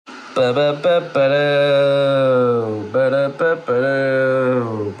Don't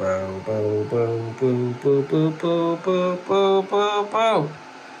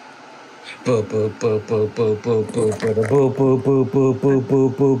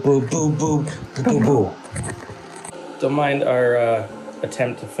mind our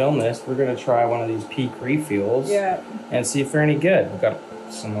attempt to film this. We're gonna try one of these peak refuels. Yeah. And see if they're any good. We've got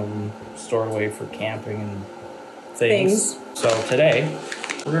some of them stored away for camping and things. So today,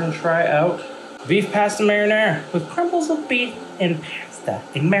 we're gonna try out beef pasta marinara with crumbles of beef and pasta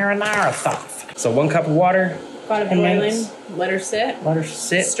and marinara sauce. So 1 cup of water. Got it boiling. Let her sit. Let her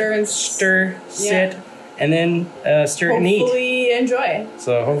sit. Stir and sit, and then stir and eat. Hopefully enjoy.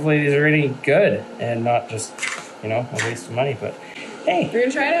 So hopefully these are really good and not just, you know, a waste of money. But hey, we're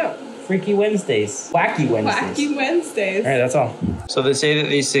gonna try it out. Freaky Wednesdays. Wacky Wednesdays. Wacky Wednesdays. All right, that's all. So they say that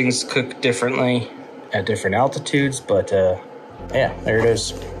these things cook differently at different altitudes, but yeah, there it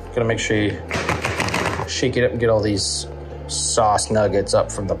is. Gotta make sure you shake it up and get all these sauce nuggets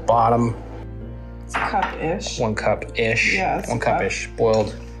up from the bottom. It's a cup-ish. 1 cup-ish. Yeah, it's 1 cup-ish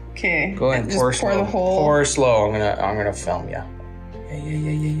boiled. Okay. Go ahead and pour slow. The whole. Pour slow. I'm gonna film you.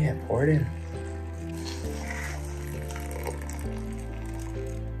 Yeah. Pour it in.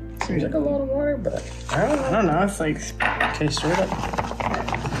 Seems like a lot of water, but I don't know. It's like, okay, stir it up.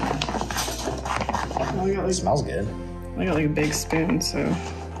 It smells good. I got like a big spoon, so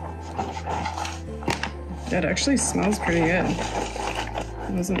that actually smells pretty good.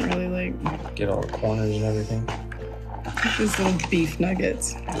 It wasn't really like get all the corners and everything. These little beef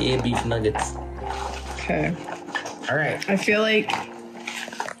nuggets. Yeah, beef nuggets. Okay. All right. I feel like.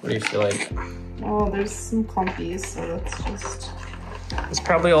 What do you feel like? Oh, there's some clumpies, so that's just. It's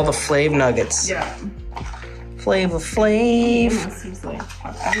probably all the Flav nuggets. Yeah. Flavor Flav. Yeah, seems like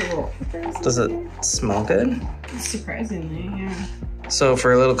little peppers. Does it smell good? Surprisingly, yeah. So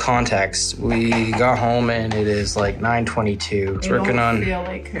for a little context, we got home and it is like 9:22. It's working on. I don't feel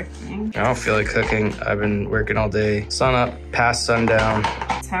like cooking. I don't feel like cooking. I've been working all day. Sun up, past sundown.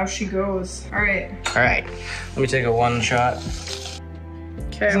 That's how she goes. All right. All right. Let me take a 1 shot.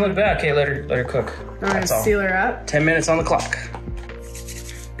 Okay. Doesn't look bad. Okay, let her cook. All right, seal her up. 10 minutes on the clock.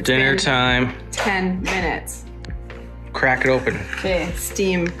 Dinner time. 10 minutes. Crack it open. Okay,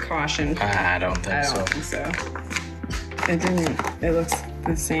 steam caution. I don't think so. I don't think so. It didn't, it looks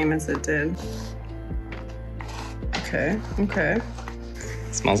the same as it did. Okay.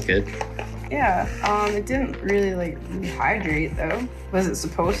 Smells good. Yeah, it didn't really like rehydrate though. Was it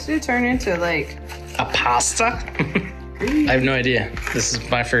supposed to turn into like a pasta? I have no idea. This is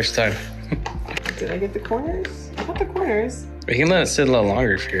my first time. Did I get the corners? I got the corners. We can let it sit a little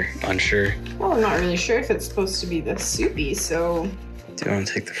longer if you're unsure. Well, I'm not really sure if it's supposed to be this soupy, so. Do you want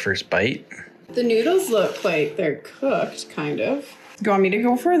to take the first bite? The noodles look like they're cooked, kind of. Do you want me to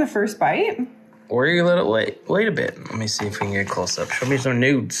go for the first bite? Or you let it wait a bit. Let me see if we can get close up. Show me some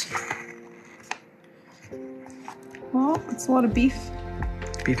nudes. Well, it's a lot of beef.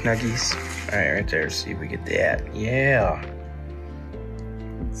 Beef nuggies. All right there. See if we get that. Yeah.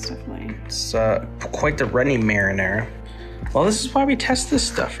 It's definitely. It's quite the runny marinara. Well, this is why we test this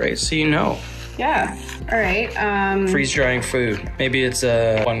stuff, right? So you know. Yeah. All right. Freeze drying food. Maybe it's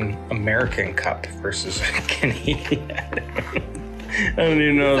one American cup versus a Canadian. I don't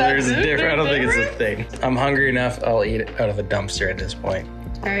even know if there's a difference. I don't think it's a thing. I'm hungry enough. I'll eat it out of a dumpster at this point.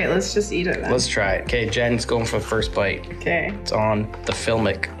 All right, let's just eat it then. Let's try it. Okay, Jen's going for the first bite. Okay. It's on the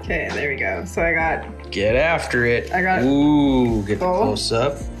filmic. Okay, there we go. So I got. Get after it. I got. Ooh, get the close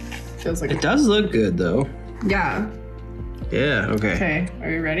up. Feels like it does look good though. Yeah. Yeah. Okay. Okay. Are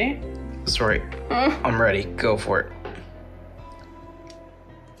you ready? Sorry. I'm ready. Go for it.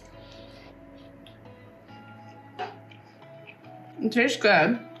 It tastes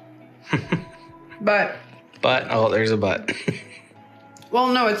good. But. Oh, there's a but. Well,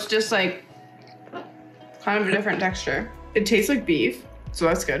 no, it's just like kind of a different texture. It tastes like beef, so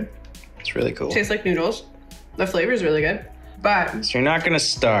that's good. It's really cool. It tastes like noodles. The flavor is really good, but. So you're not gonna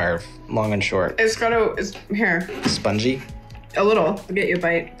starve, long and short. It's here. Spongy? A little. I'll get you a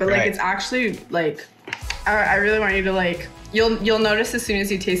bite, but like it's actually like. I really want you to like. You'll notice as soon as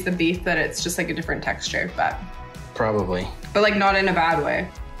you taste the beef that it's just like a different texture, but. Probably. But like not in a bad way.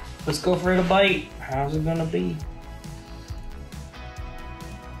 Let's go for the bite. How's it gonna be?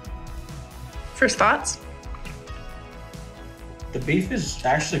 First thoughts? The beef is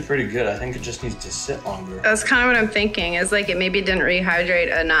actually pretty good. I think it just needs to sit longer. That's kind of what I'm thinking, is like it maybe didn't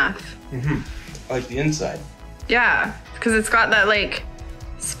rehydrate enough. I like the inside. Yeah, because it's got that like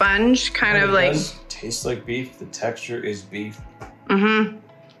sponge kind of like. It does taste like beef. The texture is beef.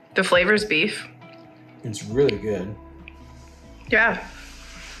 The flavor's beef. It's really good. Yeah.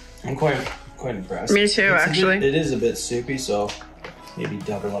 I'm quite impressed. Me too, actually. It is a bit soupy, so maybe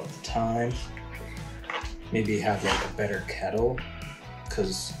double up the time. Maybe have like a better kettle,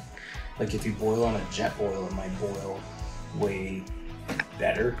 because like if you boil on a jet boil, it might boil way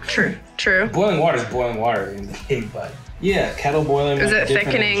better. True. Boiling water is boiling water, but yeah, kettle boiling. Is it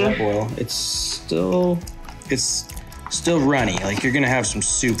thickening? Jet boil. It's still runny. Like you're gonna have some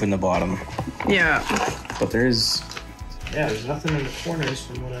soup in the bottom. Yeah. But there's nothing in the corners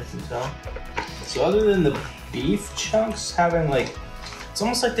from what I can tell. So other than the beef chunks having like, it's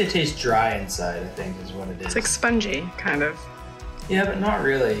almost like they taste dry inside, I think is what it is. It's like spongy, kind of. Yeah, but not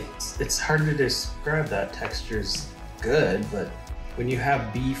really. It's hard to describe that. Texture's good, but when you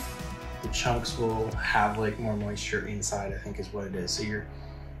have beef, the chunks will have like more moisture inside, I think is what it is. So you're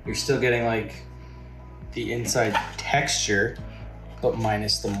still getting like the inside texture, but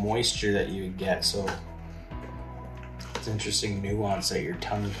minus the moisture that you would get. So it's an interesting nuance that your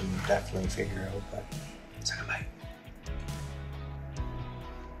tongue can definitely figure out, but it's like a bite.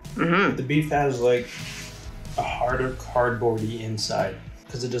 Mm-hmm. The beef has like a harder cardboardy inside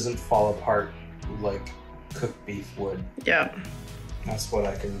because it doesn't fall apart like cooked beef would. Yeah. That's what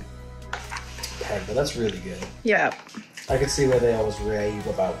I can peg, but that's really good. Yeah. I can see why they always rave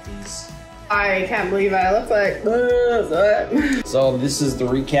about these. I can't believe I look like this. So this is the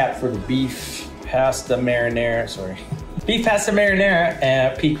recap for the beef pasta marinara, beef pasta marinara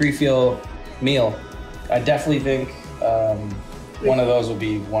at Peak ReFuel meal. I definitely think one of those will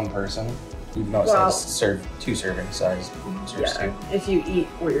be one person, even though it says two serving size. Yeah, if you eat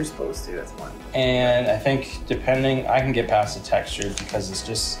what you're supposed to, it's one. And I think depending, I can get past the texture because it's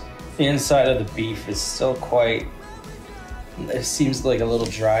just, the inside of the beef is still quite, it seems like a little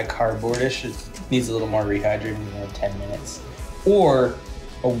dry cardboardish. It needs a little more rehydrating in 10 minutes. Or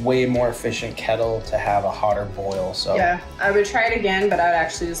a way more efficient kettle to have a hotter boil. So yeah, I would try it again, but I would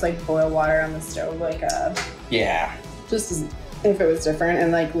actually just like boil water on the stove, like yeah, just as if it was different,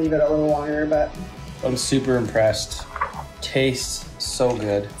 and like leave it a little longer. But I'm super impressed. Tastes so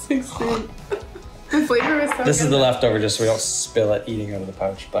good. The flavor was so good. This is the leftover, just so we don't spill it eating out of the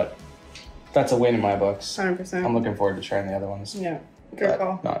pouch. But that's a win in my books. 100%. I'm looking forward to trying the other ones. Yeah, good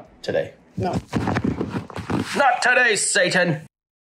call. Not today. No. Not today, Satan.